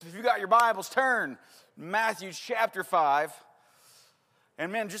you got your Bibles, turn Matthew chapter 5.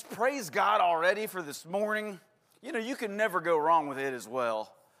 And man, just praise God already for this morning. You know, you can never go wrong with it as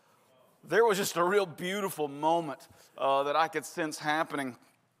well. There was just a real beautiful moment that I could sense happening.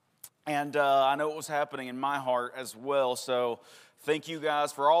 And I know it was happening in my heart as well. So thank you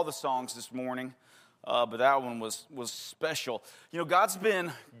guys for all the songs this morning. But that one was special. You know, God's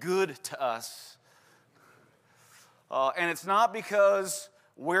been good to us. And it's not because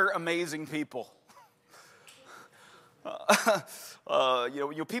we're amazing people. You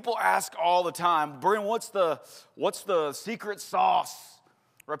know, people ask all the time, Brent, what's the secret sauce?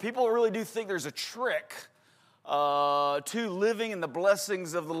 Right? People really do think there's a trick to living in the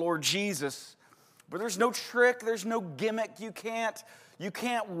blessings of the Lord Jesus. But there's no trick, there's no gimmick. You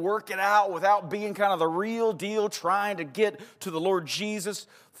can't work it out without being kind of the real deal, trying to get to the Lord Jesus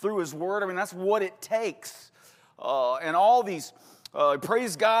through His Word. I mean, that's what it takes. And all these,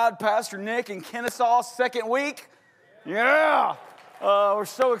 praise God, Pastor Nick in Kennesaw, second week. Yeah, we're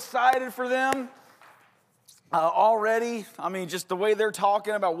so excited for them already. I mean, just the way they're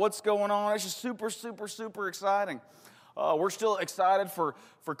talking about what's going on, it's just super, super, super exciting. We're still excited for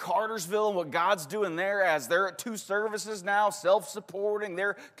Cartersville and what God's doing there as they're at 2 services now, self-supporting.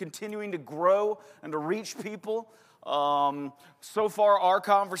 They're continuing to grow and to reach people. So far, our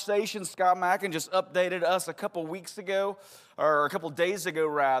conversation, Scott Mackin just updated us a couple weeks ago, or a couple days ago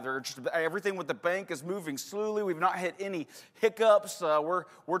rather. Just everything with the bank is moving smoothly. We've not hit any hiccups.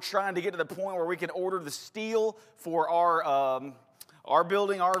 We're trying to get to the point where we can order the steel for our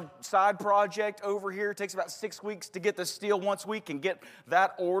building, our side project over here. It takes about 6 weeks to get the steel. Once we can get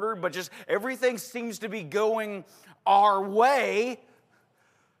that ordered, but just everything seems to be going our way.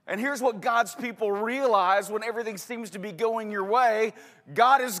 And here's what God's people realize when everything seems to be going your way.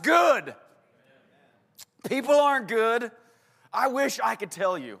 God is good. People aren't good. I wish I could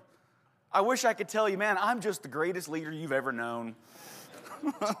tell you. Man, I'm just the greatest leader you've ever known.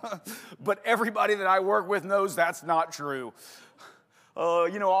 But everybody that I work with knows that's not true.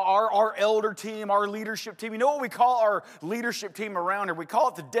 You know, our elder team, our leadership team, you know what we call our leadership team around here? We call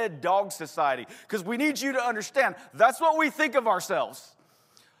it the Dead Dog Society, because we need you to understand that's what we think of ourselves.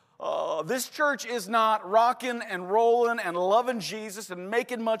 This church is not rocking and rolling and loving Jesus and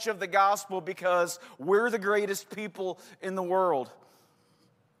making much of the gospel because we're the greatest people in the world.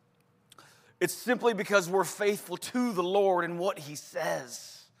 It's simply because we're faithful to the Lord and what He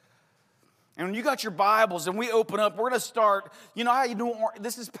says. And when you got your Bibles and we open up, we're going to start, you know,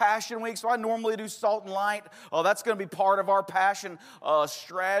 this is Passion Week, so I normally do Salt and Light. That's going to be part of our Passion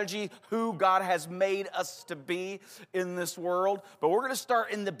strategy, who God has made us to be in this world. But we're going to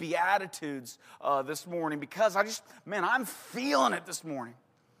start in the Beatitudes this morning because I'm feeling it this morning.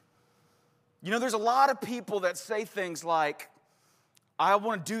 You know, there's a lot of people that say things like, I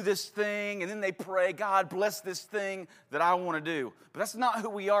want to do this thing, and then they pray, God, bless this thing that I want to do. But that's not who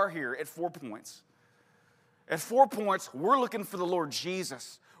we are here at 4 Points. At 4 Points, we're looking for the Lord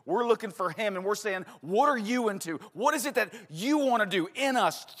Jesus. We're looking for Him, and we're saying, what are you into? What is it that you want to do in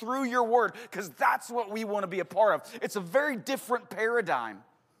us through your word? Because that's what we want to be a part of. It's a very different paradigm.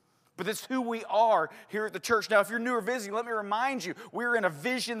 But it's who we are here at the church. Now, if you're new or visiting, let me remind you, we're in a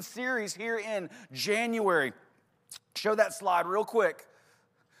vision series here in January. Show that slide real quick.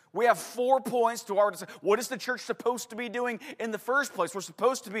 We have 4 points to our, what is the church supposed to be doing in the first place? We're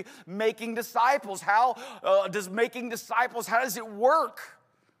supposed to be making disciples. How does it work?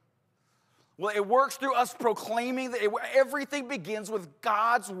 Well, it works through us proclaiming that everything begins with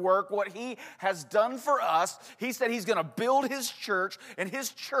God's work, what He has done for us. He said He's going to build His church, and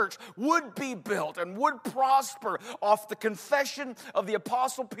His church would be built and would prosper off the confession of the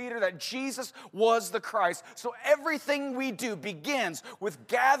Apostle Peter that Jesus was the Christ. So everything we do begins with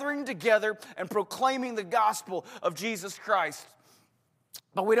gathering together and proclaiming the gospel of Jesus Christ.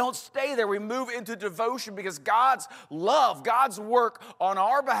 But we don't stay there. We move into devotion because God's love, God's work on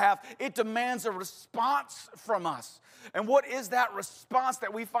our behalf, it demands a response from us. And what is that response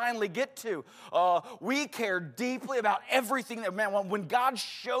that we finally get to? We care deeply about everything that, man, when God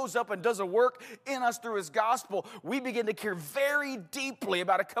shows up and does a work in us through His gospel, we begin to care very deeply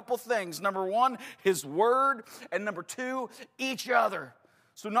about a couple things. Number 1, His word, and number 2, each other.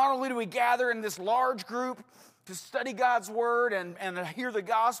 So not only do we gather in this large group to study God's word and hear the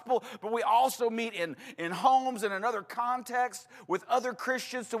gospel, but we also meet in homes and in other contexts with other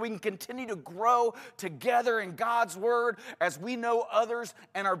Christians so we can continue to grow together in God's word as we know others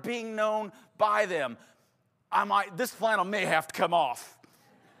and are being known by them. This flannel may have to come off.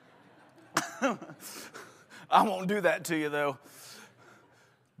 I won't do that to you though.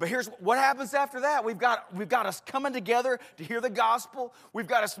 But here's what happens after that. We've got us coming together to hear the gospel. We've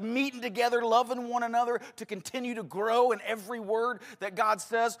got us meeting together, loving one another to continue to grow in every word that God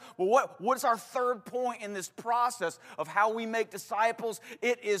says. Well, what's our third point in this process of how we make disciples?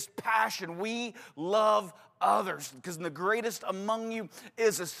 It is passion. We love others, because the greatest among you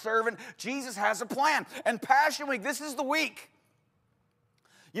is a servant. Jesus has a plan. And Passion Week, this is the week.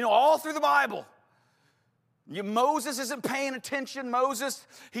 You know, all through the Bible, Moses isn't paying attention. Moses,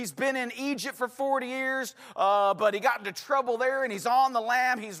 he's been in Egypt for 40 years, but he got into trouble there, and he's on the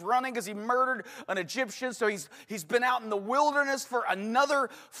lam. He's running because he murdered an Egyptian, so he's been out in the wilderness for another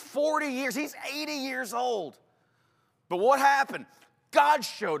 40 years. He's 80 years old. But what happened? God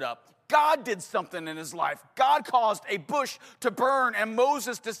showed up. God did something in his life. God caused a bush to burn, and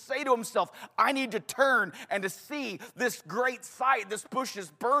Moses to say to himself, I need to turn and to see this great sight. This bush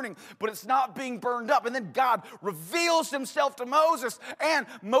is burning, but it's not being burned up. And then God reveals himself to Moses, and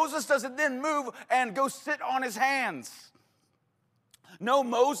Moses doesn't then move and go sit on his hands. No,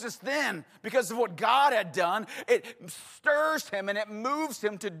 Moses then, because of what God had done, it stirs him and it moves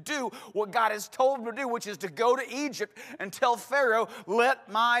him to do what God has told him to do, which is to go to Egypt and tell Pharaoh, let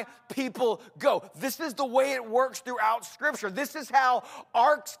my people go. This is the way it works throughout Scripture. This is how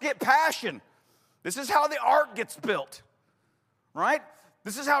arks get passion. This is how the ark gets built, right?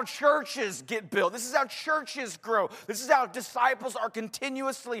 This is how churches get built. This is how churches grow. This is how disciples are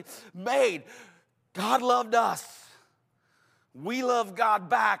continuously made. God loved us. We love God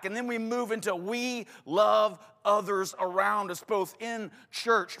back, and then we move into we love others around us, both in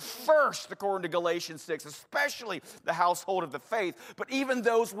church first, according to Galatians 6, especially the household of the faith, but even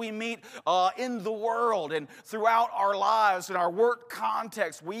those we meet in the world and throughout our lives, in our work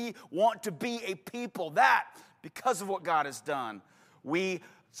context. We want to be a people that, because of what God has done, we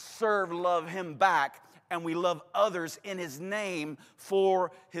serve, love him back, and we love others in his name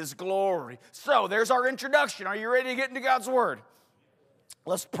for his glory. So there's our introduction. Are you ready to get into God's word?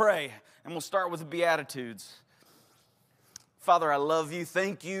 Let's pray, and we'll start with the Beatitudes. Father, I love you.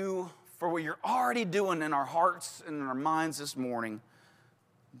 Thank you for what you're already doing in our hearts and in our minds this morning.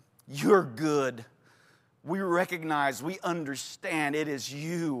 You're good. We recognize, we understand it is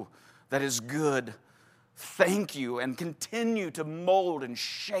you that is good. Thank you, and continue to mold and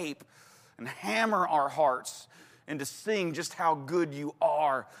shape and hammer our hearts into seeing just how good you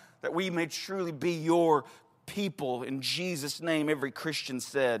are, that we may truly be your people. In Jesus' name, every Christian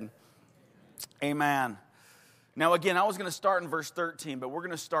said, amen. Now again, I was going to start in verse 13, but we're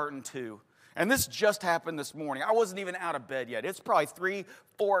going to start in 2. And this just happened this morning. I wasn't even out of bed yet. It's probably 3,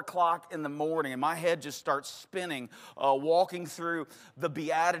 4 o'clock in the morning, and my head just starts spinning, walking through the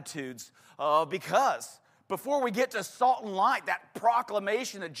Beatitudes, because before we get to salt and light, that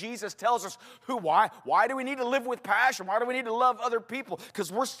proclamation that Jesus tells us why do we need to live with passion? Why do we need to love other people?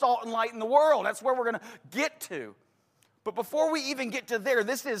 Because we're salt and light in the world. That's where we're going to get to. But before we even get to there,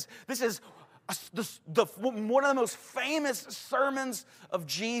 this is one of the most famous sermons of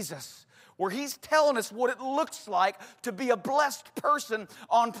Jesus, where he's telling us what it looks like to be a blessed person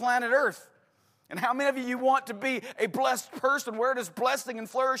on planet Earth. And how many of you want to be a blessed person? Where does blessing and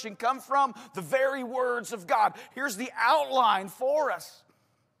flourishing come from? The very words of God. Here's the outline for us.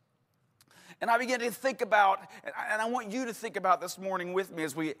 And I began to think about, and I want you to think about this morning with me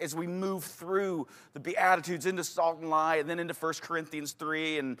as we move through the Beatitudes into Salt and Light, and then into 1 Corinthians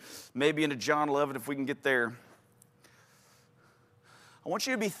 3, and maybe into John 11 if we can get there. I want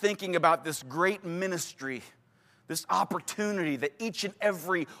you to be thinking about this great ministry, this opportunity that each and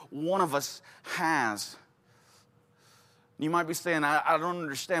every one of us has. You might be saying, I don't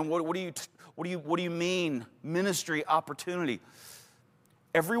understand. What do you mean, ministry opportunity?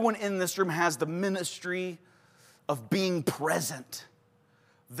 Everyone in this room has the ministry of being present.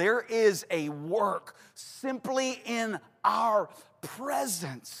 There is a work simply in our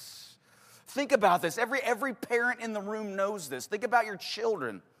presence. Think about this. Every parent in the room knows this. Think about your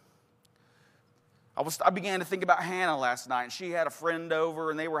children. I began to think about Hannah last night, and she had a friend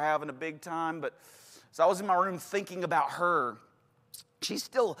over, and they were having a big time. But so I was in my room thinking about her. She's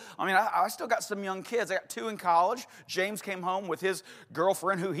still, I still got some young kids. I got 2 in college. James came home with his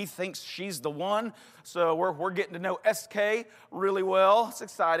girlfriend, who he thinks she's the one. So we're getting to know SK really well. It's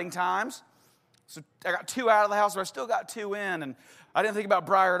exciting times. So I got 2 out of the house, but I still got 2 in. And I didn't think about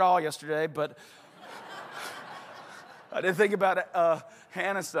Briar at all yesterday, but I did think about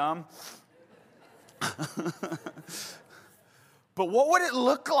Hannah some. But what would it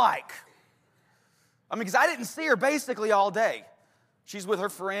look like? Because I didn't see her basically all day. She's with her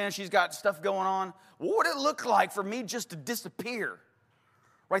friend. She's got stuff going on. What would it look like for me just to disappear?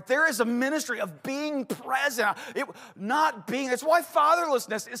 Right? There is a ministry of being present, That's why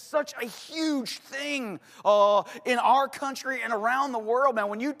fatherlessness is such a huge thing in our country and around the world. Now,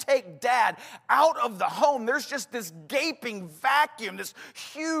 when you take dad out of the home, there's just this gaping vacuum, this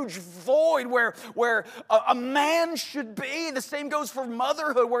huge void where a man should be. The same goes for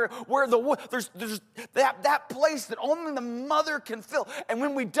motherhood, where there's that place that only the mother can fill. And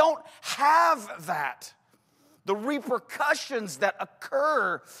when we don't have that, the repercussions that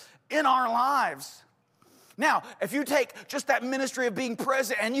occur in our lives. Now, if you take just that ministry of being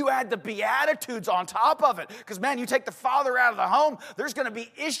present and you add the Beatitudes on top of it, because, man, you take the father out of the home, there's going to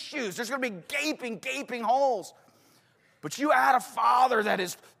be issues. There's going to be gaping holes. But you add a father that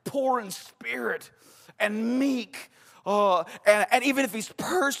is poor in spirit and meek, and even if he's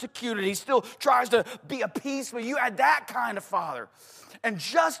persecuted, he still tries to be a peacemaker. You add that kind of father. And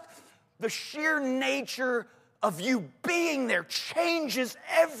just the sheer nature of you being there changes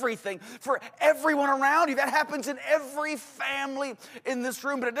everything for everyone around you. That happens in every family in this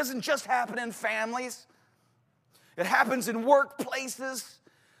room, but it doesn't just happen in families. It happens in workplaces.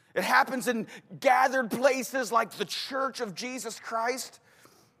 It happens in gathered places like the Church of Jesus Christ.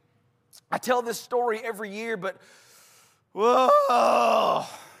 I tell this story every year, but whoa.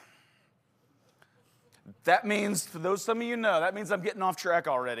 That means, for those some of you know, that means I'm getting off track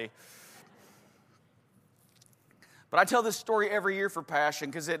already. But I tell this story every year for Passion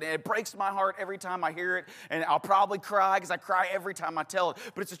because it breaks my heart every time I hear it. And I'll probably cry because I cry every time I tell it.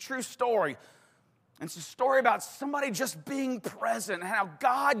 But it's a true story. And it's a story about somebody just being present and how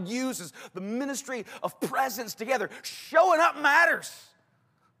God uses the ministry of presence together. Showing up matters.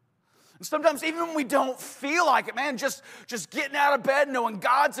 And sometimes even when we don't feel like it, man, just getting out of bed knowing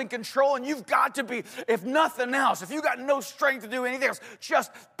God's in control, and you've got to be, if nothing else, if you got no strength to do anything else,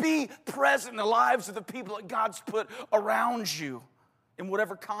 just be present in the lives of the people that God's put around you in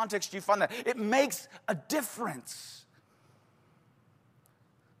whatever context you find that. It makes a difference.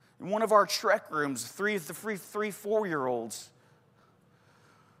 In one of our Trek rooms, three 4-year-olds,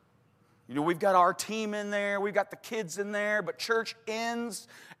 you know, we've got our team in there, we've got the kids in there, but church ends,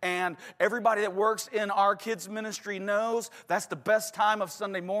 and everybody that works in our kids' ministry knows that's the best time of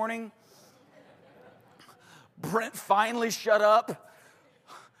Sunday morning. Brent finally shut up,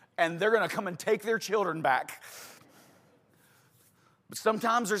 and they're going to come and take their children back. But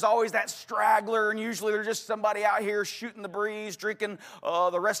sometimes there's always that straggler, and usually there's just somebody out here shooting the breeze, drinking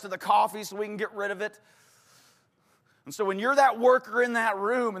the rest of the coffee so we can get rid of it. And so when you're that worker in that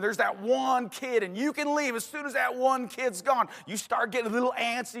room and there's that one kid and you can leave as soon as that one kid's gone, you start getting a little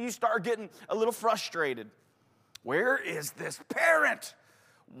antsy, you start getting a little frustrated. Where is this parent?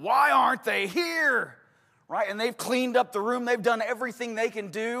 Why aren't they here? Right? And they've cleaned up the room, they've done everything they can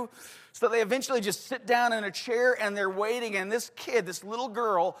do. So they eventually just sit down in a chair and they're waiting, and this kid, this little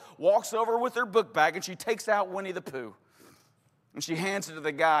girl, walks over with her book bag and she takes out Winnie the Pooh. And she hands it to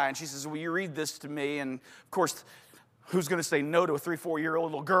the guy and she says, "Will you read this to me?" And of course, who's going to say no to a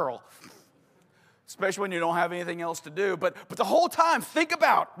 3-4-year-old little girl? Especially when you don't have anything else to do. But the whole time, think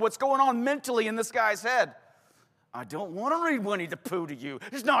about what's going on mentally in this guy's head. I don't want to read Winnie the Pooh to you.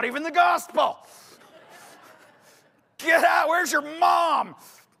 It's not even the gospel. Get out. Where's your mom?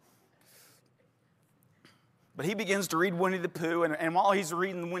 But he begins to read Winnie the Pooh, and while he's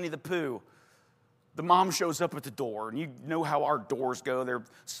reading Winnie the Pooh, the mom shows up at the door. And you know how our doors go. They're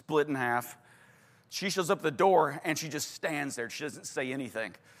split in half. She shows up at the door, and she just stands there. She doesn't say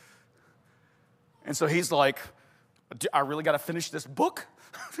anything. And so he's like, I really got to finish this book?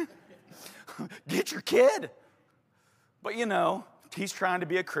 Get your kid. But, you know, he's trying to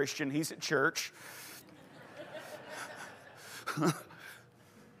be a Christian. He's at church.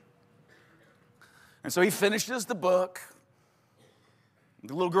 And so he finishes the book.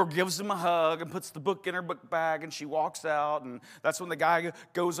 The little girl gives him a hug and puts the book in her book bag, and she walks out. And that's when the guy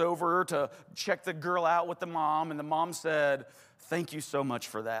goes over to check the girl out with the mom. And the mom said, "Thank you so much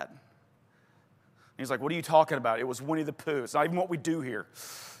for that." And he's like, "What are you talking about? It was Winnie the Pooh. It's not even what we do here."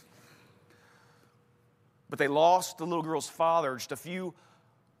 But they lost the little girl's father just a few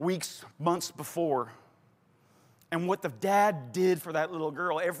weeks, months before. And what the dad did for that little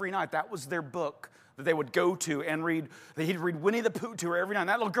girl every night, that was their book that they would go to and read. He'd read Winnie the Pooh to her every night. And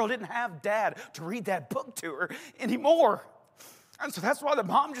that little girl didn't have dad to read that book to her anymore. And so that's why the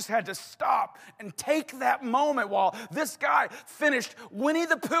mom just had to stop and take that moment while this guy finished Winnie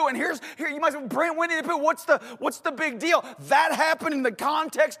the Pooh. And here you might say, "Brent, Winnie the Pooh, what's the big deal?" That happened in the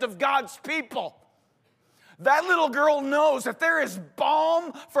context of God's people. That little girl knows that there is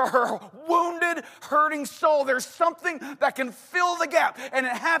balm for her wounded, hurting soul. There's something that can fill the gap. And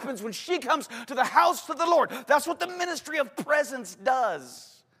it happens when she comes to the house of the Lord. That's what the ministry of presence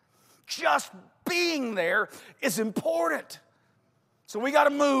does. just being there is important. So we got to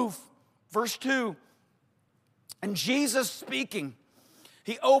move. Verse 2, and Jesus speaking,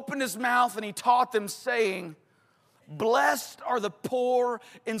 he opened his mouth and he taught them, saying, blessed are the poor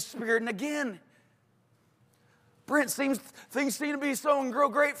in spirit. And again, Brent, things seem to be so and grow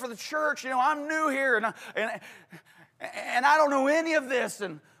great for the church. You know, I'm new here, and I don't know any of this.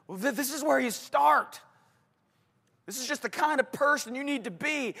 And this is where you start. This is just the kind of person you need to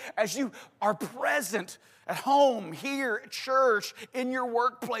be as you are present at home, here at church, in your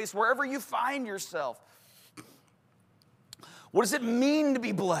workplace, wherever you find yourself. What does it mean to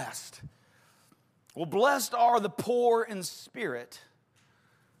be blessed? Well, blessed are the poor in spirit,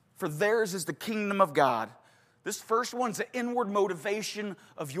 for theirs is the kingdom of God. This first one's the inward motivation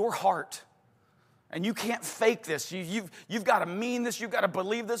of your heart. And you can't fake this. You've got to mean this. You've got to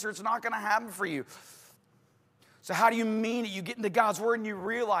believe this, or it's not going to happen for you. So how do you mean it? You get into God's word and you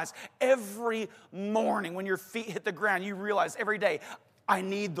realize every morning when your feet hit the ground, you realize every day, I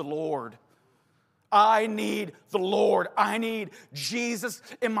need the Lord. I need the Lord. I need Jesus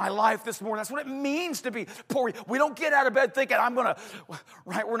in my life this morning. That's what it means to be poor. We don't get out of bed thinking,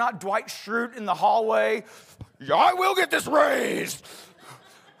 right? We're not Dwight Schrute in the hallway. I will get this raise.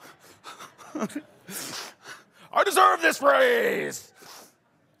 I deserve this raise.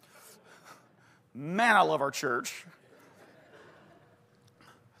 Man, I love our church.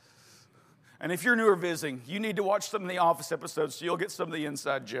 And if you're new or visiting, you need to watch some of the Office episodes so you'll get some of the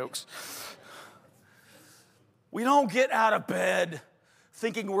inside jokes. We don't get out of bed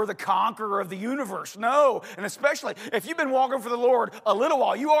thinking we're the conqueror of the universe. No, and especially if you've been walking for the Lord a little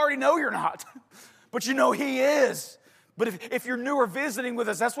while, you already know you're not. But you know He is. But if you're new or visiting with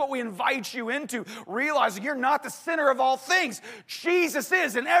us, that's what we invite you into, realizing you're not the center of all things. Jesus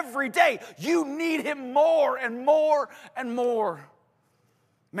is, and every day you need Him more and more and more.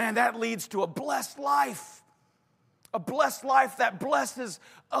 Man, that leads to a blessed life. A blessed life that blesses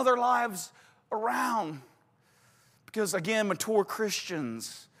other lives around. Because again, mature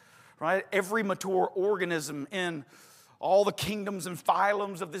Christians, right? Every mature organism in all the kingdoms and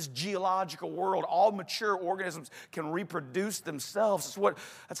phylums of this geological world, all mature organisms can reproduce themselves.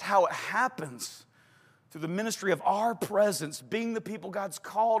 That's how it happens. Through the ministry of our presence, being the people God's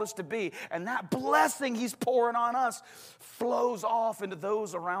called us to be. And that blessing He's pouring on us flows off into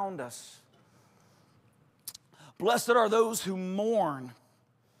those around us. Blessed are those who mourn,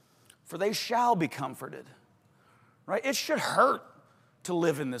 for they shall be comforted. Right? It should hurt to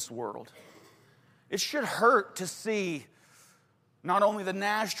live in this world. It should hurt to see not only the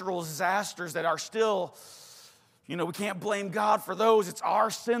natural disasters that are still, we can't blame God for those. It's our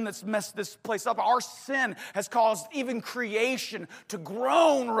sin that's messed this place up. Our sin has caused even creation to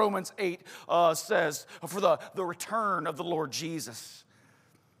groan, Romans 8 says, for the return of the Lord Jesus.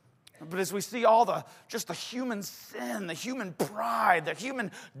 But as we see all the human sin, the human pride, the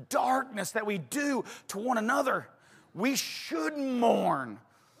human darkness that we do to one another, we should mourn.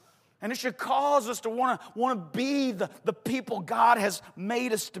 And it should cause us to want to be the people God has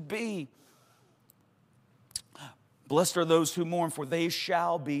made us to be. Blessed are those who mourn, for they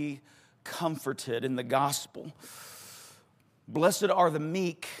shall be comforted in the gospel. Blessed are the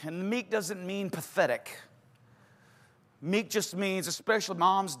meek. And the meek doesn't mean pathetic. Meek just means, especially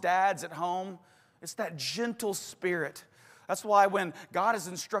moms, dads at home, it's that gentle spirit. That's why when God is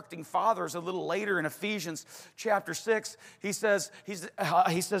instructing fathers a little later in Ephesians chapter 6, he says,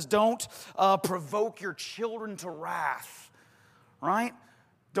 don't provoke your children to wrath, right?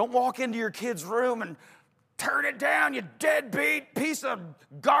 Don't walk into your kid's room and turn it down, you deadbeat piece of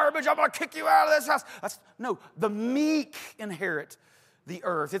garbage. I'm going to kick you out of this house. No, the meek inherit the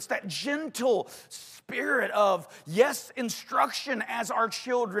earth. It's that gentle spirit of, yes, instruction as our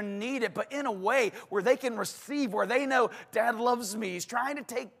children need it, but in a way where they can receive, where they know Dad loves me. He's trying to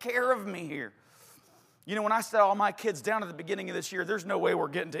take care of me here. When I set all my kids down at the beginning of this year, there's no way we're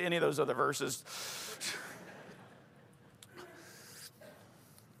getting to any of those other verses.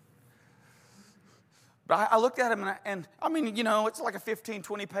 But I looked at him, and it's like a 15,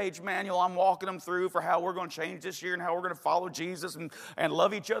 20-page manual I'm walking them through for how we're going to change this year and how we're going to follow Jesus and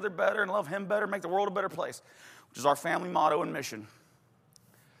love each other better and love Him better, make the world a better place, which is our family motto and mission.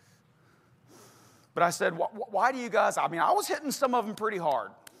 But I said, why do you guys, I was hitting some of them pretty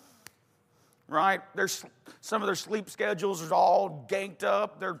hard, right? There's some of their sleep schedules are all ganked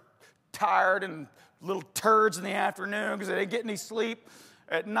up. They're tired and little turds in the afternoon because they didn't get any sleep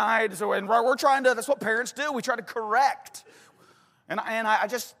at night. So, and we're trying to, that's what parents do. We try to correct. And I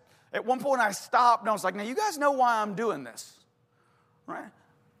just, at one point I stopped and I was like, now you guys know why I'm doing this, right?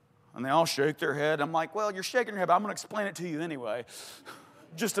 And they all shake their head. I'm like, well, you're shaking your head, but I'm going to explain it to you anyway.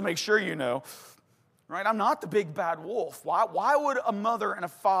 just to make sure you know. Right? I'm not the big bad wolf. Why would a mother and a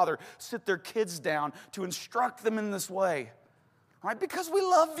father sit their kids down to instruct them in this way? Right? Because we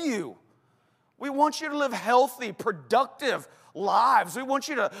love you. We want you to live healthy, productive lives. We want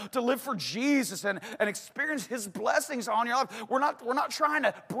you to live for Jesus and experience His blessings on your life. We're not trying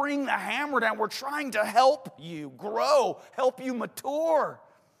to bring the hammer down. We're trying to help you grow, help you mature.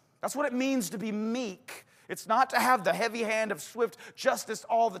 That's what it means to be meek. It's not to have the heavy hand of swift justice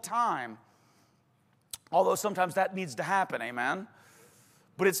all the time. Although sometimes that needs to happen, amen?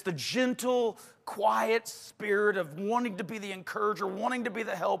 But it's the gentle, quiet spirit of wanting to be the encourager, wanting to be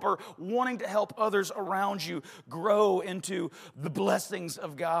the helper, wanting to help others around you grow into the blessings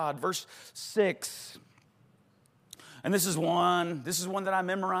of God. Verse 6. And this is one that I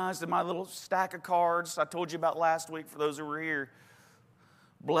memorized in my little stack of cards I told you about last week for those who were here.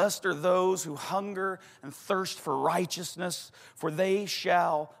 Blessed are those who hunger and thirst for righteousness, for they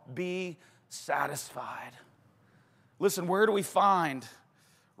shall be satisfied. Listen, where do we find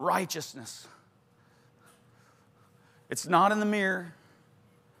righteousness? It's not in the mirror.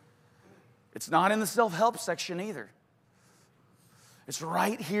 It's not in the self-help section either. It's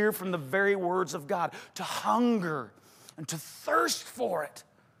right here from the very words of God. To hunger and to thirst for it.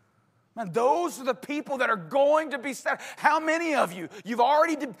 Man, those are the people that are going to be sad. How many of you, you've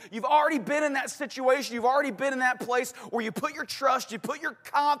already been in that situation, you've already been in that place where you put your trust, you put your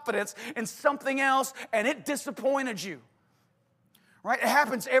confidence in something else, and it disappointed you. Right? It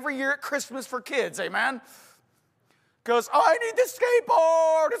happens every year at Christmas for kids, amen? Because I need the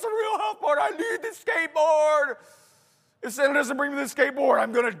skateboard. It's a real helpboard. I need the skateboard. If Santa doesn't bring me the skateboard,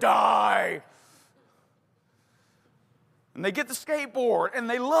 I'm going to die. And they get the skateboard, and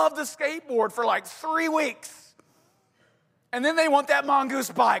they love the skateboard for like 3 weeks. And then they want that mongoose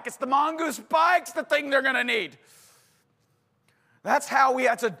bike. It's the mongoose bike's the thing they're going to need. That's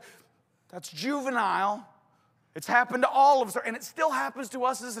juvenile. It's happened to all of us, and it still happens to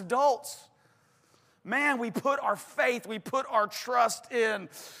us as adults. Man, we put our faith, we put our trust in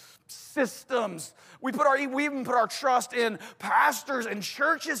systems. We even put our trust in pastors and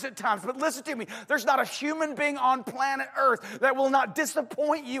churches at times. But listen to me, there's not a human being on planet Earth that will not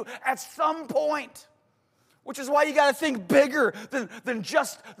disappoint you at some point. Which is why you got to think bigger than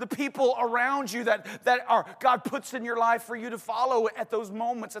just the people around you that God puts in your life for you to follow at those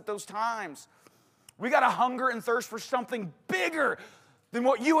moments, at those times. We got to hunger and thirst for something bigger than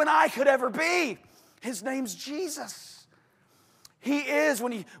what you and I could ever be. His name's Jesus. He is,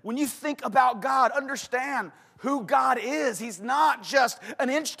 when you think about God, understand who God is. He's not just an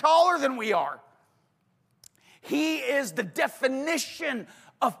inch taller than we are. He is the definition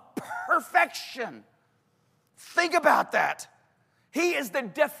of perfection. Think about that. He is the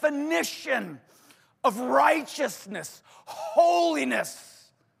definition of righteousness, holiness.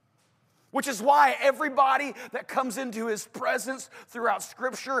 Which is why everybody that comes into His presence throughout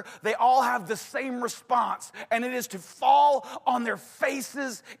Scripture, they all have the same response, and it is to fall on their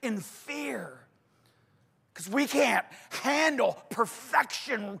faces in fear. Because we can't handle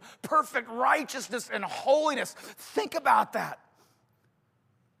perfection, perfect righteousness, and holiness. Think about that.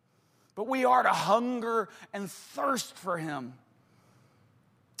 But we are to hunger and thirst for Him.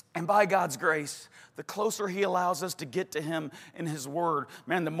 And by God's grace, the closer He allows us to get to Him in His Word,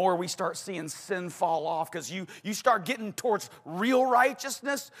 man, the more we start seeing sin fall off. Because you start getting towards real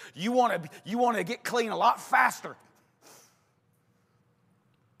righteousness, you want to get clean a lot faster.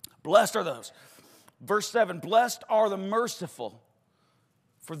 Blessed are those. Verse 7, blessed are the merciful,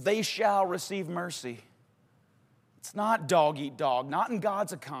 for they shall receive mercy. It's not dog eat dog, not in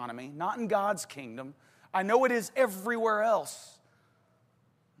God's economy, not in God's kingdom. I know it is everywhere else.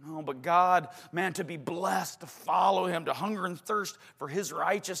 No, but God, man, to be blessed, to follow Him, to hunger and thirst for His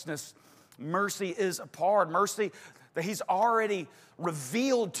righteousness, mercy is a part. Mercy that He's already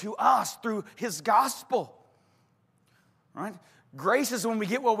revealed to us through His gospel. Right? Grace is when we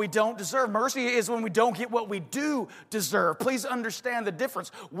get what we don't deserve. Mercy is when we don't get what we do deserve. Please understand the difference.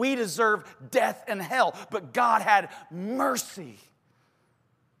 We deserve death and hell, but God had mercy.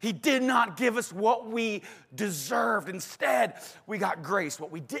 He did not give us what we deserved. Instead, we got grace.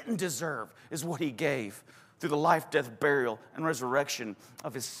 What we didn't deserve is what He gave through the life, death, burial, and resurrection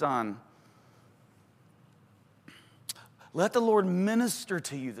of His Son. Let the Lord minister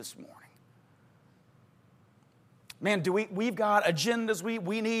to you this morning. Man, we've got agendas.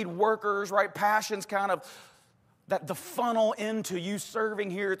 We need workers, right? Passions kind of that the funnel into you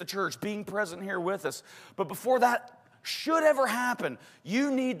serving here at the church, being present here with us. But before that should ever happen,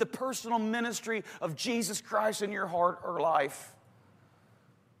 you need the personal ministry of Jesus Christ in your heart or life.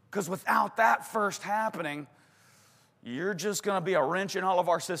 Because without that first happening, you're just going to be a wrench in all of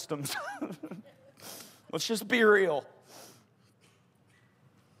our systems. Let's just be real.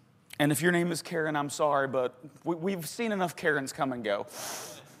 And if your name is Karen, I'm sorry, but we've seen enough Karens come and go.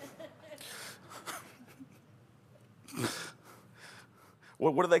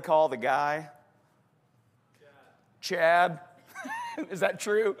 What do they call the guy? Chad. Is that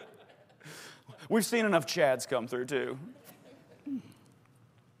true? We've seen enough Chads come through too.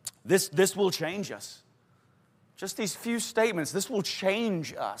 This will change us. Just these few statements, this will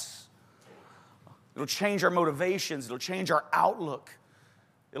change us. It'll change our motivations. It'll change our outlook.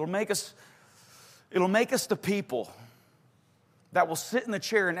 It'll make us the people that will sit in the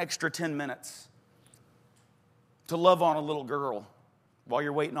chair an extra 10 minutes to love on a little girl while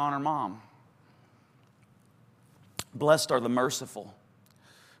you're waiting on her mom. Blessed are the merciful,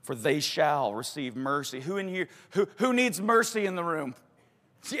 for they shall receive mercy. Who in here, who needs mercy in the room?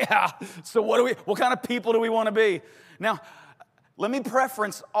 Yeah. So what kind of people do we want to be? Now, let me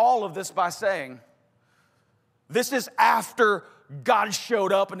preference all of this by saying, this is after God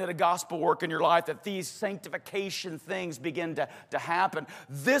showed up and did a gospel work in your life, that these sanctification things begin to happen.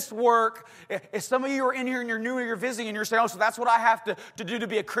 This work, if some of you are in here and you're new and you're visiting and you're saying, oh, so that's what I have to do to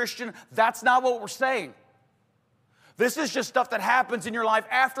be a Christian, that's not what we're saying. This is just stuff that happens in your life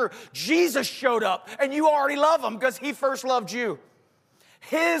after Jesus showed up and you already love him because he first loved you.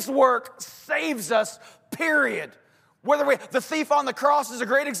 His work saves us, period. The thief on the cross is a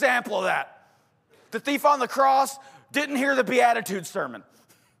great example of that. The thief on the cross didn't hear the Beatitudes sermon.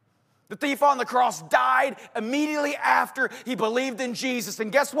 The thief on the cross died immediately after he believed in Jesus.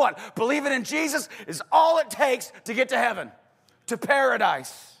 And guess what? Believing in Jesus is all it takes to get to heaven, to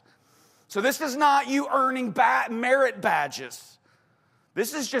paradise. So this is not you earning merit badges.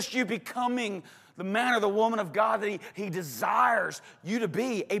 This is just you becoming the man or the woman of God that he desires you to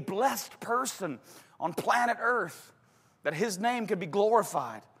be, a blessed person on planet Earth, that his name can be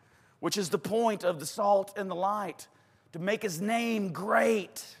glorified, which is the point of the salt and the light, to make his name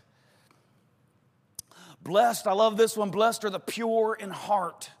great. Blessed, I love this one, blessed are the pure in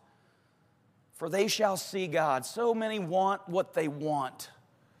heart, for they shall see God. So many want what they want.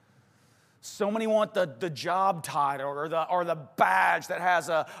 So many want the job title or the badge that has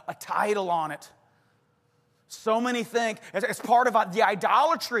a title on it. So many think, it's part of the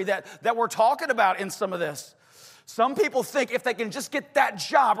idolatry that we're talking about in some of this. Some people think if they can just get that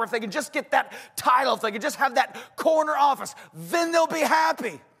job or if they can just get that title, if they can just have that corner office, then they'll be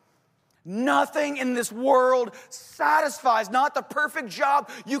happy. Nothing in this world satisfies, not the perfect job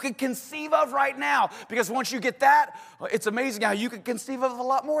you can conceive of right now. Because once you get that, it's amazing how you can conceive of a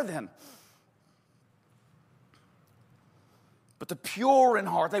lot more then. But the pure in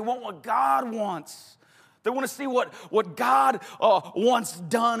heart, they want what God wants. They want to see what God wants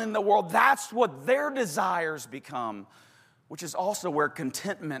done in the world. That's what their desires become, which is also where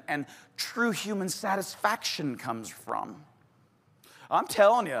contentment and true human satisfaction comes from. I'm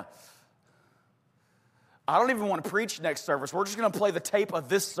telling you, I don't even want to preach next service. We're just going to play the tape of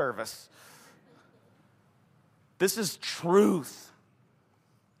this service. This is truth,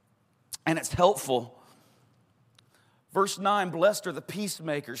 and it's helpful. Verse 9, blessed are the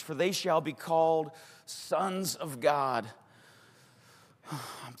peacemakers, for they shall be called sons of God.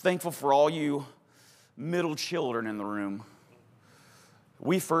 I'm thankful for all you middle children in the room.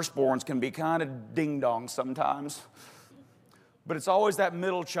 We firstborns can be kind of ding-dong sometimes. But it's always that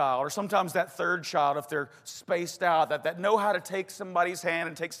middle child, or sometimes that third child, if they're spaced out, that know how to take somebody's hand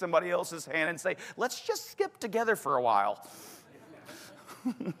and take somebody else's hand and say, let's just skip together for a while.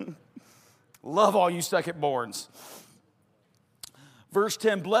 Love all you secondborns. Verse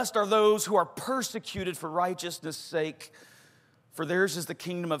 10, blessed are those who are persecuted for righteousness' sake, for theirs is the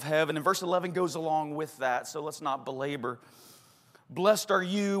kingdom of heaven. And verse 11 goes along with that, so let's not belabor. Blessed are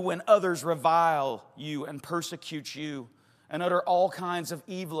you when others revile you and persecute you and utter all kinds of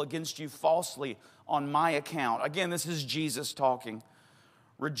evil against you falsely on my account. Again, this is Jesus talking.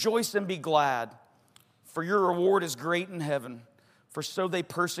 Rejoice and be glad, for your reward is great in heaven. For so they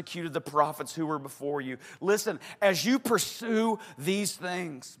persecuted the prophets who were before you. Listen, as you pursue these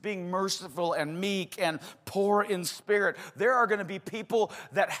things, being merciful and meek and poor in spirit, there are going to be people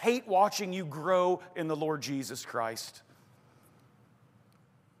that hate watching you grow in the Lord Jesus Christ.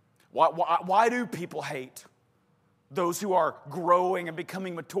 Why do people hate those who are growing and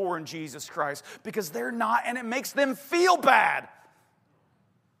becoming mature in Jesus Christ? Because they're not, and it makes them feel bad.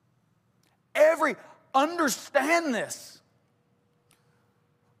 Understand this.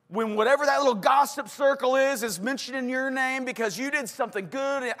 When whatever that little gossip circle is mentioning your name because you did something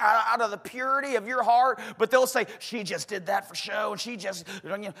good out of the purity of your heart, but they'll say, she just did that for show, and she just,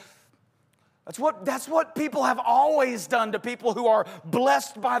 That's what people have always done to people who are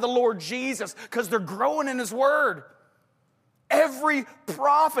blessed by the Lord Jesus, because they're growing in His Word. Every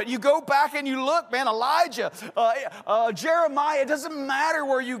prophet, you go back and you look, man, Elijah, Jeremiah, it doesn't matter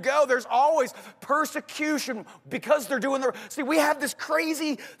where you go. There's always persecution because they're doing See, we have this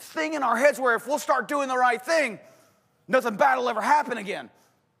crazy thing in our heads where if we'll start doing the right thing, nothing bad will ever happen again.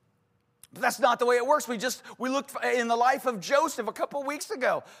 But that's not the way it works. We looked in the life of Joseph a couple weeks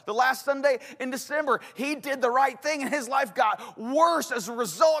ago, the last Sunday in December. He did the right thing and his life got worse as a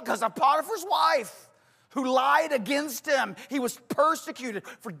result because of Potiphar's wife, who lied against him. He was persecuted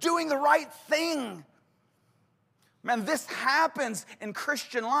for doing the right thing. Man, this happens in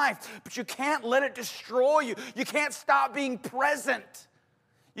Christian life, but you can't let it destroy you. You can't stop being present.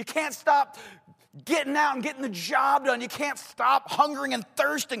 You can't stop getting out and getting the job done. You can't stop hungering and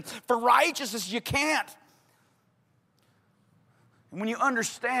thirsting for righteousness. You can't. And when you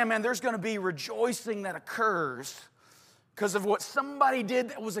understand, man, there's going to be rejoicing that occurs because of what somebody did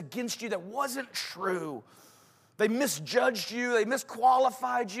that was against you, that wasn't true. They misjudged you. They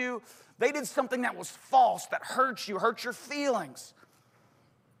misqualified you. They did something that was false, that hurt you, hurt your feelings.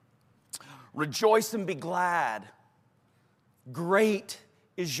 Rejoice and be glad. Great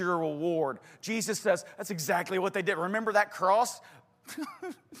is your reward. Jesus says that's exactly what they did. Remember that cross?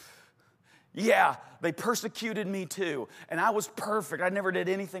 Yeah, they persecuted me too. And I was perfect. I never did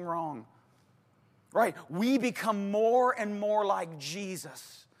anything wrong. Right? We become more and more like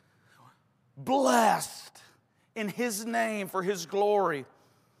Jesus. Blessed in His name for His glory.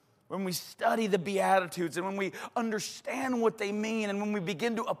 When we study the Beatitudes and when we understand what they mean and when we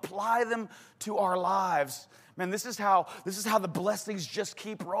begin to apply them to our lives, man, this is how the blessings just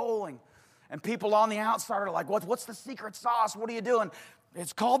keep rolling. And people on the outside are like, what's the secret sauce? What are you doing?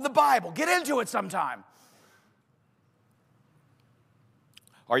 It's called the Bible. Get into it sometime.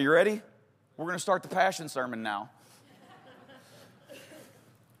 Are you ready? We're going to start the Passion Sermon now.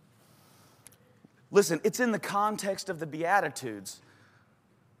 Listen, it's in the context of the Beatitudes.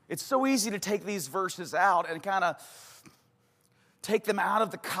 It's so easy to take these verses out and kind of take them out of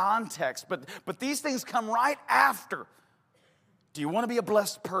the context. But these things come right after. Do you want to be a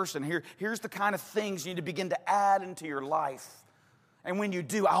blessed person? Here's the kind of things you need to begin to add into your life. And when you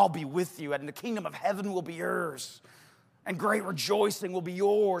do, I'll be with you, and the kingdom of heaven will be yours. And great rejoicing will be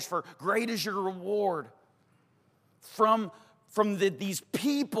yours, for great is your reward. From these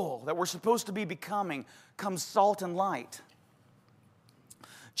people that we're supposed to be becoming comes salt and light.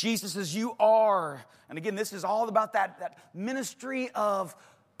 Jesus says, you are, and again, this is all about that ministry of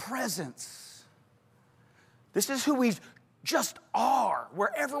presence. This is who we just are,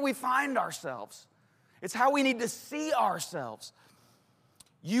 wherever we find ourselves. It's how we need to see ourselves.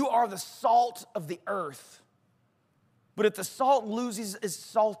 You are the salt of the earth. But if the salt loses its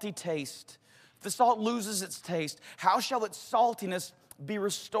salty taste, if the salt loses its taste, how shall its saltiness be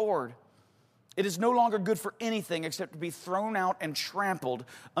restored? It is no longer good for anything except to be thrown out and trampled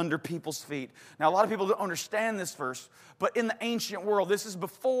under people's feet. Now, a lot of people don't understand this verse, but in the ancient world, this is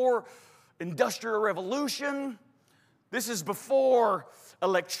before Industrial Revolution. This is before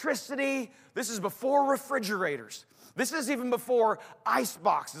electricity. This is before refrigerators. This is even before ice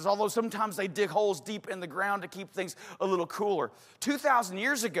boxes, although sometimes they dig holes deep in the ground to keep things a little cooler. 2,000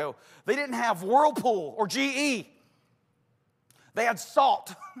 years ago, they didn't have Whirlpool or GE. They had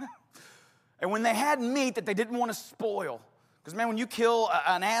salt. And when they had meat that they didn't want to spoil, because, man, when you kill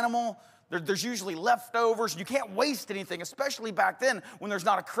an animal, there's usually leftovers. You can't waste anything, especially back then when there's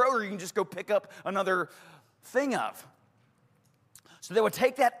not a Kroger, you can just go pick up another thing of. So they would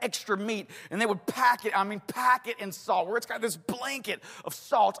take that extra meat and they would pack it in salt, where it's got this blanket of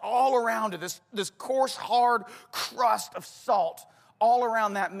salt all around it, this coarse, hard crust of salt all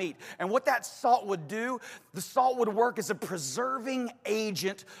around that meat. And what that salt would do, the salt would work as a preserving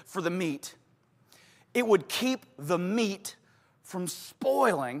agent for the meat. It would keep the meat from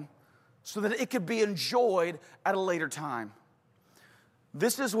spoiling so that it could be enjoyed at a later time.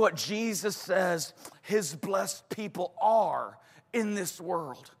 This is what Jesus says His blessed people are in this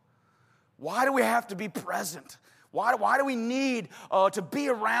world. Why do we have to be present? Why do we need to be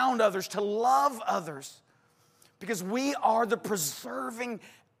around others, to love others? Because we are the preserving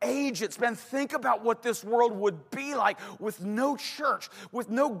agents. Man, think about what this world would be like with no church, with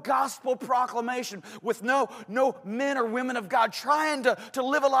no gospel proclamation, with no men or women of God trying to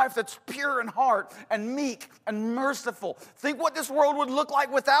live a life that's pure in heart and meek and merciful. Think what this world would look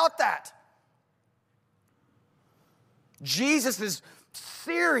like without that. Jesus is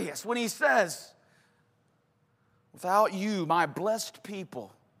serious when He says, without you, my blessed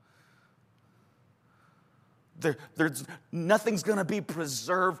people, There's nothing's going to be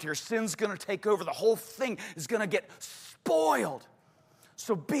preserved here. Sin's going to take over. The whole thing is going to get spoiled.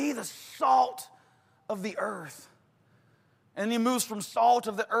 So be the salt of the earth. And he moves from salt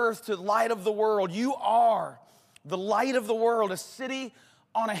of the earth to light of the world. You are the light of the world. A city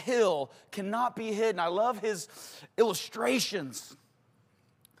on a hill cannot be hidden. I love his illustrations.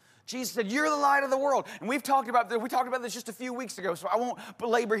 Jesus said, you're the light of the world. And we talked about this just a few weeks ago, so I won't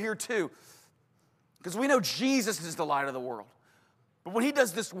belabor here too. Because we know Jesus is the light of the world. But when he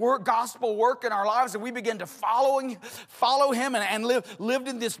does this work, gospel work in our lives, and we begin to follow him and lived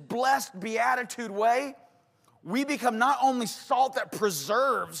in this blessed beatitude way, we become not only salt that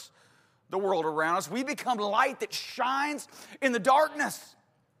preserves the world around us, we become light that shines in the darkness.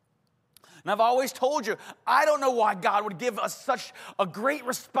 And I've always told you, I don't know why God would give us such a great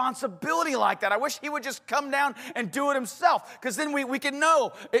responsibility like that. I wish he would just come down and do it himself, because then we can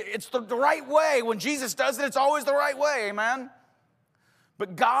know it's the right way. When Jesus does it, it's always the right way, amen?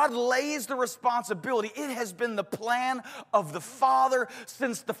 But God lays the responsibility. It has been the plan of the Father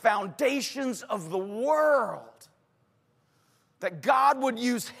since the foundations of the world that God would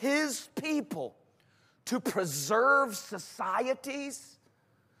use his people to preserve societies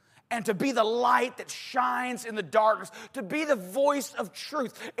and to be the light that shines in the darkness, to be the voice of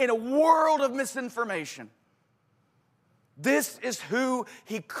truth in a world of misinformation. This is who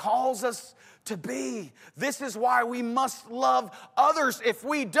he calls us to be. This is why we must love others. If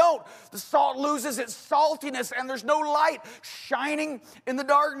we don't, the salt loses its saltiness and there's no light shining in the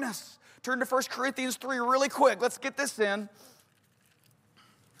darkness. Turn to 1 Corinthians 3 really quick. Let's get this in.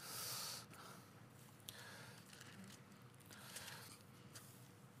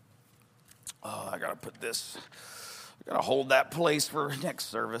 Oh, I gotta put this, I gotta hold that place for next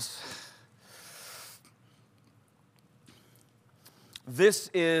service.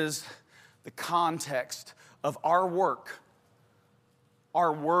 This is the context of our work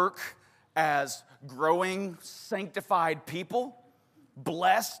as growing, sanctified people,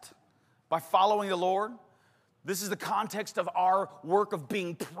 blessed by following the Lord. This is the context of our work of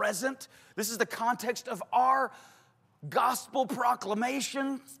being present. This is the context of our gospel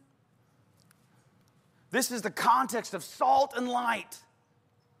proclamation. This is the context of salt and light.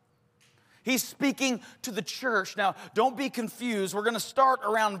 He's speaking to the church. Now, don't be confused. We're going to start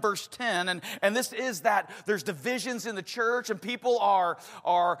around verse 10, and this is that there's divisions in the church, and people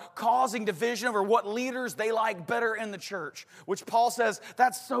are causing division over what leaders they like better in the church, which Paul says,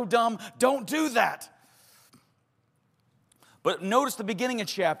 that's so dumb, don't do that. But notice the beginning of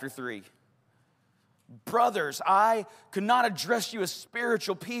chapter 3. Brothers, I could not address you as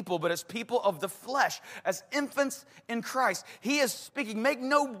spiritual people, but as people of the flesh, as infants in Christ. He is speaking, make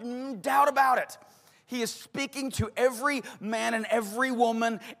no doubt about it. He is speaking to every man and every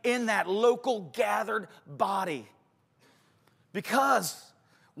woman in that local gathered body. Because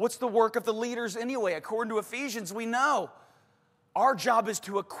what's the work of the leaders anyway? According to Ephesians, we know our job is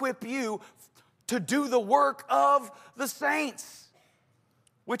to equip you to do the work of the saints.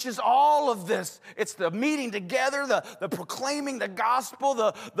 Which is all of this. It's the meeting together, the proclaiming the gospel,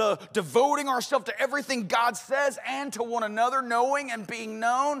 the devoting ourselves to everything God says and to one another, knowing and being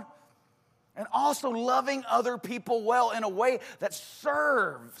known. And also loving other people well in a way that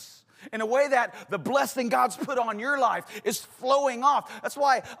serves. In a way that the blessing God's put on your life is flowing off. That's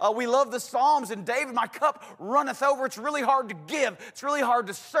why we love the Psalms. And David, my cup runneth over. It's really hard to give. It's really hard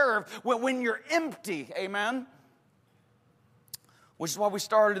to serve when you're empty. Amen? Which is why we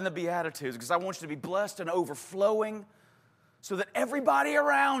started in the Beatitudes, because I want you to be blessed and overflowing so that everybody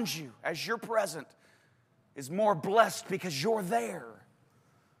around you, as you're present, is more blessed because you're there.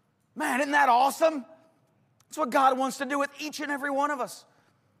 Man, isn't that awesome? That's what God wants to do with each and every one of us.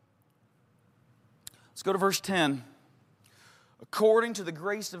 Let's go to verse 10. According to the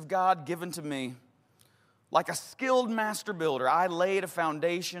grace of God given to me, like a skilled master builder, I laid a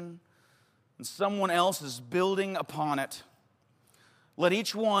foundation, and someone else is building upon it. Let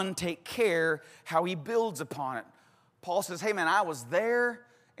each one take care how he builds upon it. Paul says, hey man, I was there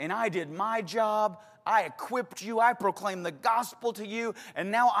and I did my job. I equipped you. I proclaimed the gospel to you.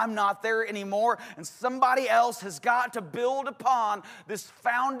 And now I'm not there anymore. And somebody else has got to build upon this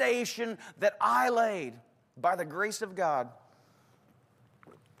foundation that I laid by the grace of God.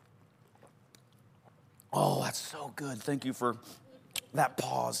 Oh, that's so good. Thank you for that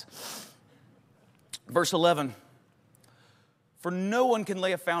pause. Verse 11. For no one can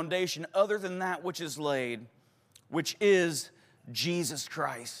lay a foundation other than that which is laid, which is Jesus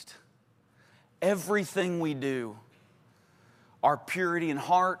Christ. Everything we do, our purity in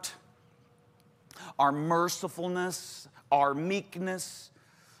heart, our mercifulness, our meekness,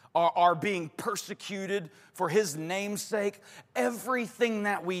 are being persecuted for his name's sake, everything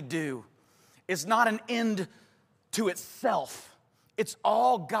that we do is not an end to itself. It's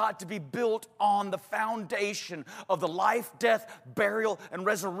all got to be built on the foundation of the life, death, burial, and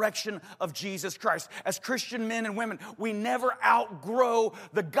resurrection of Jesus Christ. As Christian men and women, we never outgrow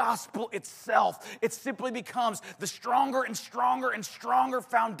the gospel itself. It simply becomes the stronger and stronger and stronger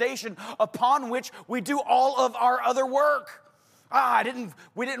foundation upon which we do all of our other work.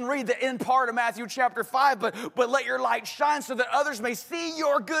 We didn't read the end part of Matthew chapter 5, but let your light shine so that others may see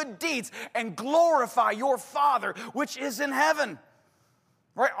your good deeds and glorify your Father which is in heaven.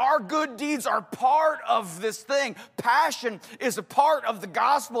 Right? Our good deeds are part of this thing. Passion is a part of the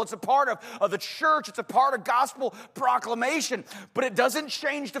gospel. It's a part of the church. It's a part of gospel proclamation. But it doesn't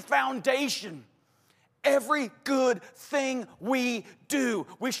change the foundation. Every good thing we do,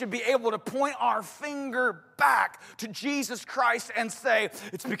 we should be able to point our finger back to Jesus Christ and say,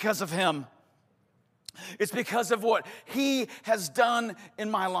 it's because of him. It's because of what he has done in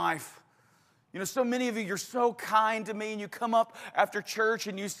my life. You know, so many of you, you're so kind to me, and you come up after church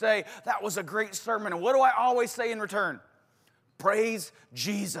and you say, that was a great sermon. And what do I always say in return? Praise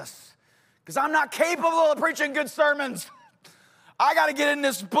Jesus. Because I'm not capable of preaching good sermons. I got to get in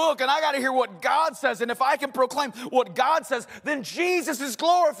this book, and I got to hear what God says. And if I can proclaim what God says, then Jesus is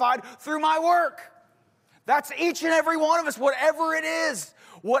glorified through my work. That's each and every one of us, whatever it is.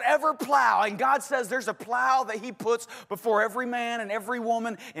 Whatever plow. And God says there's a plow that he puts before every man and every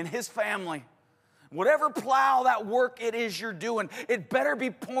woman in his family. Whatever plow that work it is you're doing, it better be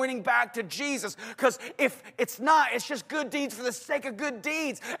pointing back to Jesus. Because if it's not, it's just good deeds for the sake of good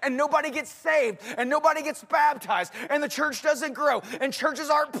deeds. And nobody gets saved. And nobody gets baptized. And the church doesn't grow. And churches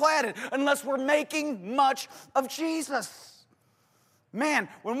aren't planted unless we're making much of Jesus. Man,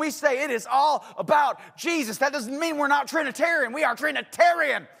 when we say it is all about Jesus, that doesn't mean we're not Trinitarian. We are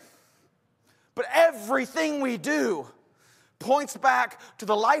Trinitarian. But everything we do points back to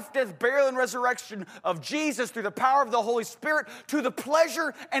the life, death, burial, and resurrection of Jesus through the power of the Holy Spirit to the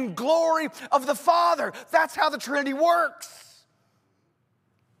pleasure and glory of the Father. That's how the Trinity works.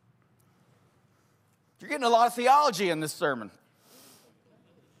 You're getting a lot of theology in this sermon.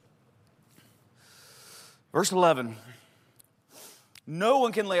 Verse 11. No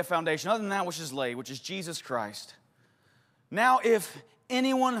one can lay a foundation other than that which is laid, which is Jesus Christ. Now, if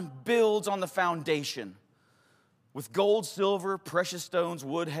anyone builds on the foundation with gold, silver, precious stones,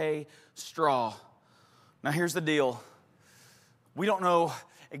 wood, hay, straw. Now here's the deal. We don't know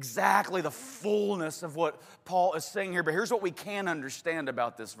exactly the fullness of what Paul is saying here, but here's what we can understand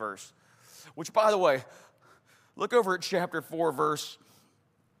about this verse. Which, by the way, look over at chapter 4, verse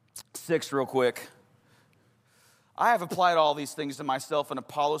 6 real quick. I have applied all these things to myself and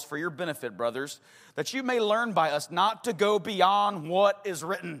Apollos for your benefit, brothers, that you may learn by us not to go beyond what is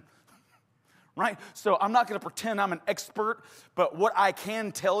written. Right? So I'm not going to pretend I'm an expert, but what I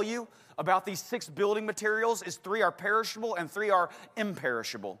can tell you about these 6 building materials is 3 are perishable and 3 are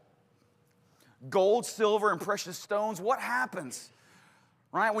imperishable. Gold, silver, and precious stones, what happens?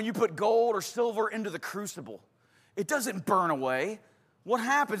 Right? When you put gold or silver into the crucible, it doesn't burn away. What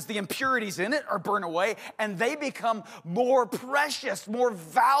happens? The impurities in it are burned away, and they become more precious, more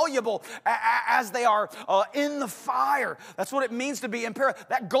valuable as they are in the fire. That's what it means to be impure.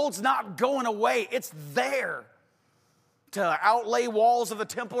 That gold's not going away. It's there to outlay walls of the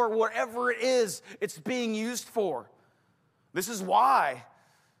temple or whatever it is it's being used for. This is why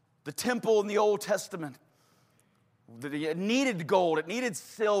the temple in the Old Testament, it needed gold, it needed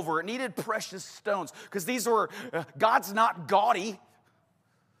silver, it needed precious stones, because these were, God's not gaudy.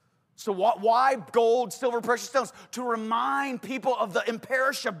 So why gold, silver, precious stones? To remind people of the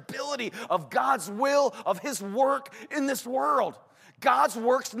imperishability of God's will, of his work in this world. God's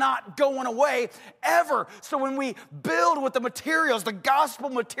work's not going away ever. So when we build with the materials, the gospel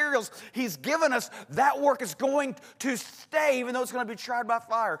materials he's given us, that work is going to stay, even though it's going to be tried by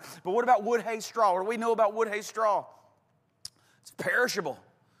fire. But what about wood, hay, straw? What do we know about wood, hay, straw? It's perishable.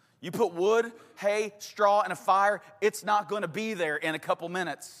 You put wood, hay, straw in a fire, it's not going to be there in a couple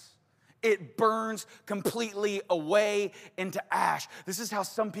minutes. It burns completely away into ash. This is how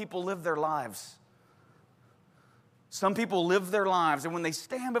some people live their lives. Some people live their lives, and when they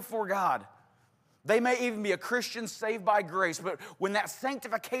stand before God, they may even be a Christian saved by grace, but when that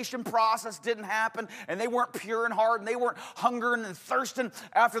sanctification process didn't happen, and they weren't pure in heart, and they weren't hungering and thirsting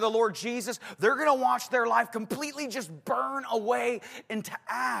after the Lord Jesus, they're going to watch their life completely just burn away into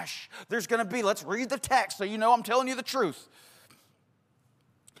ash. There's going to be, let's read the text so you know I'm telling you the truth.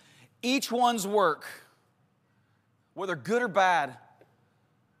 Each one's work, whether good or bad,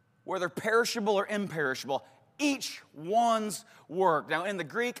 whether perishable or imperishable, each one's work. Now, in the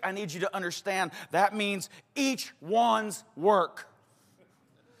Greek, I need you to understand that means each one's work.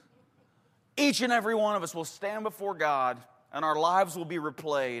 Each and every one of us will stand before God, and our lives will be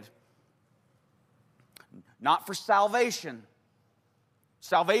replayed. Not for salvation.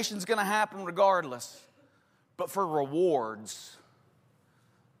 Salvation's going to happen regardless. But for rewards.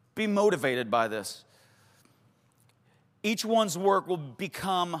 Be motivated by this. Each one's work will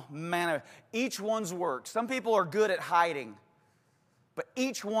become each one's work. Some people are good at hiding, but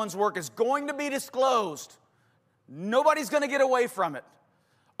each one's work is going to be disclosed. Nobody's going to get away from it.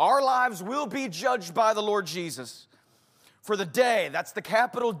 Our lives will be judged by the Lord Jesus. For the day, that's the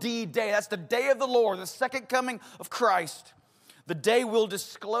capital D day, that's the day of the Lord, the second coming of Christ. The day will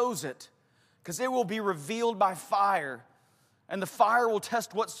disclose it, because it will be revealed by fire, and the fire will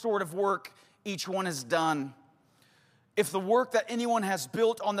test what sort of work each one has done. If the work that anyone has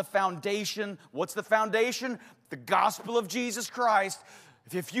built on the foundation, what's the foundation? The gospel of Jesus Christ.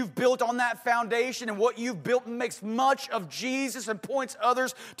 If you've built on that foundation and what you've built makes much of Jesus and points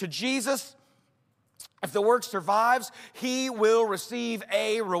others to Jesus, if the work survives, he will receive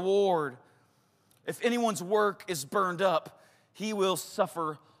a reward. If anyone's work is burned up, he will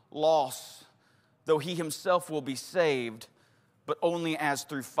suffer loss, though he himself will be saved, but only as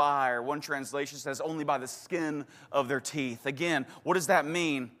through fire. One translation says only by the skin of their teeth. Again, what does that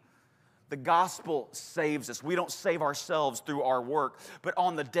mean? The gospel saves us. We don't save ourselves through our work. But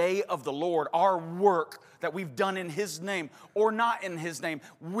on the day of the Lord, our work that we've done in His name or not in His name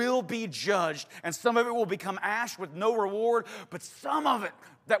will be judged. And some of it will become ash with no reward. But some of it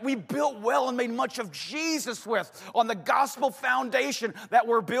that we built well and made much of Jesus with on the gospel foundation that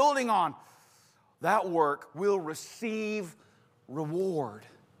we're building on, that work will receive reward.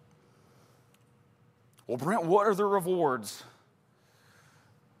 Well, Brent, what are the rewards?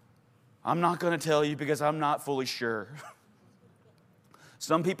 I'm not going to tell you because I'm not fully sure.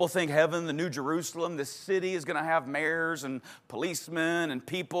 Some people think heaven, the New Jerusalem, this city is going to have mayors and policemen and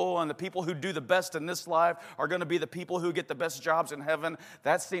the people who do the best in this life are going to be the people who get the best jobs in heaven.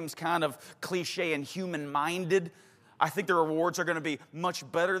 That seems kind of cliche and human-minded. I think the rewards are going to be much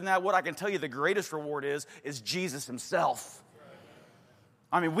better than that. What I can tell you the greatest reward is Jesus Himself.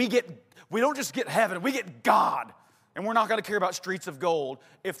 I mean, we don't just get heaven, we get God. And we're not going to care about streets of gold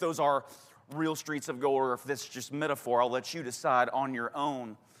if those are real streets of gold or if this is just metaphor. I'll let you decide on your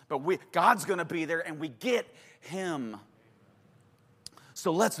own. But God's going to be there and we get Him.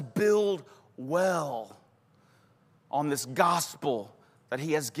 So let's build well on this gospel that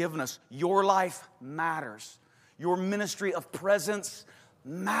He has given us. Your life matters. Your ministry of presence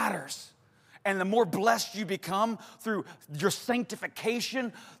matters. And the more blessed you become through your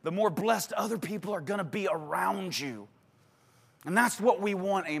sanctification, the more blessed other people are going to be around you. And that's what we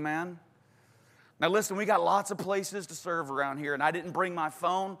want, amen? Now listen, we got lots of places to serve around here, and I didn't bring my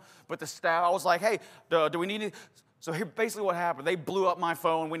phone, but the staff, I was like, hey, do we need it? So here, basically what happened, they blew up my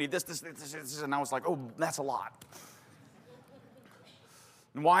phone, we need this, and I was like, oh, that's a lot.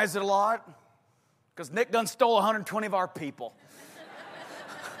 And why is it a lot? Because Nick done stole 120 of our people.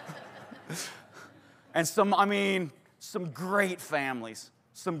 And some great families,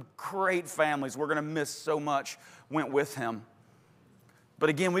 we're going to miss so much, went with him. But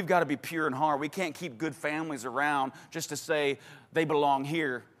again, we've got to be pure in heart. We can't keep good families around just to say they belong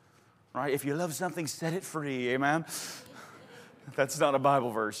here, right? If you love something, set it free, amen? That's not a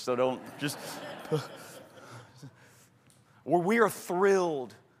Bible verse, so don't just... We are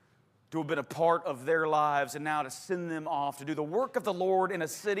thrilled to have been a part of their lives and now to send them off to do the work of the Lord in a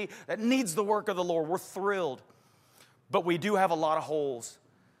city that needs the work of the Lord. We're thrilled. But we do have a lot of holes.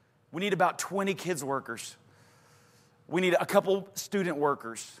 We need about 20 kids workers. We need a couple student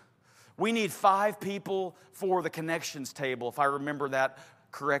workers. We need 5 people for the connections table, if I remember that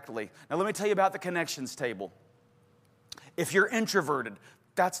correctly. Now let me tell you about the connections table. If you're introverted,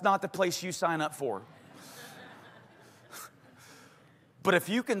 that's not the place you sign up for. But if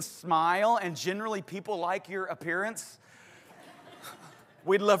you can smile and generally people like your appearance,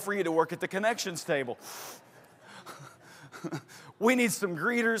 we'd love for you to work at the connections table. We need some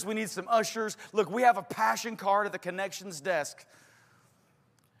greeters. We need some ushers. Look, we have a passion card at the connections desk.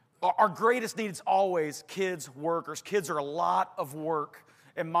 Our greatest need is always kids, workers. Kids are a lot of work.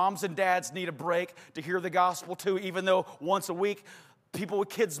 And moms and dads need a break to hear the gospel too, even though once a week, people with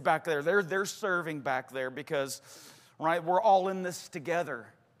kids back there, they're serving back there because... right? We're all in this together.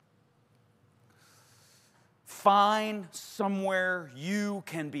 Find somewhere you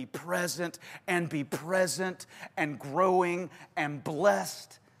can be present and growing and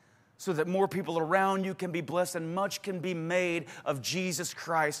blessed so that more people around you can be blessed and much can be made of Jesus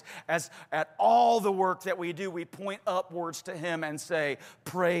Christ. As at all the work that we do, we point upwards to Him and say,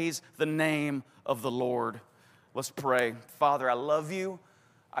 praise the name of the Lord. Let's pray. Father, I love you.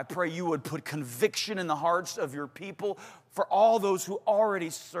 I pray you would put conviction in the hearts of your people for all those who already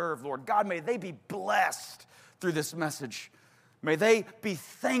serve, Lord. God, may they be blessed through this message. May they be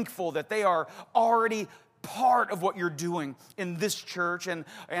thankful that they are already part of what you're doing in this church and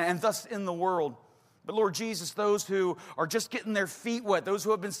thus in the world. But Lord Jesus, those who are just getting their feet wet, those who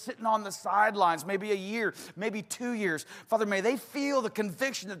have been sitting on the sidelines, maybe a year, maybe 2 years, Father, may they feel the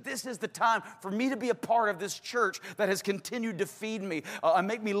conviction that this is the time for me to be a part of this church that has continued to feed me and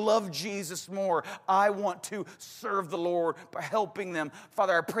make me love Jesus more. I want to serve the Lord by helping them.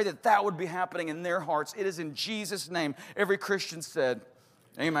 Father, I pray that that would be happening in their hearts. It is in Jesus' name. Every Christian said,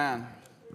 amen.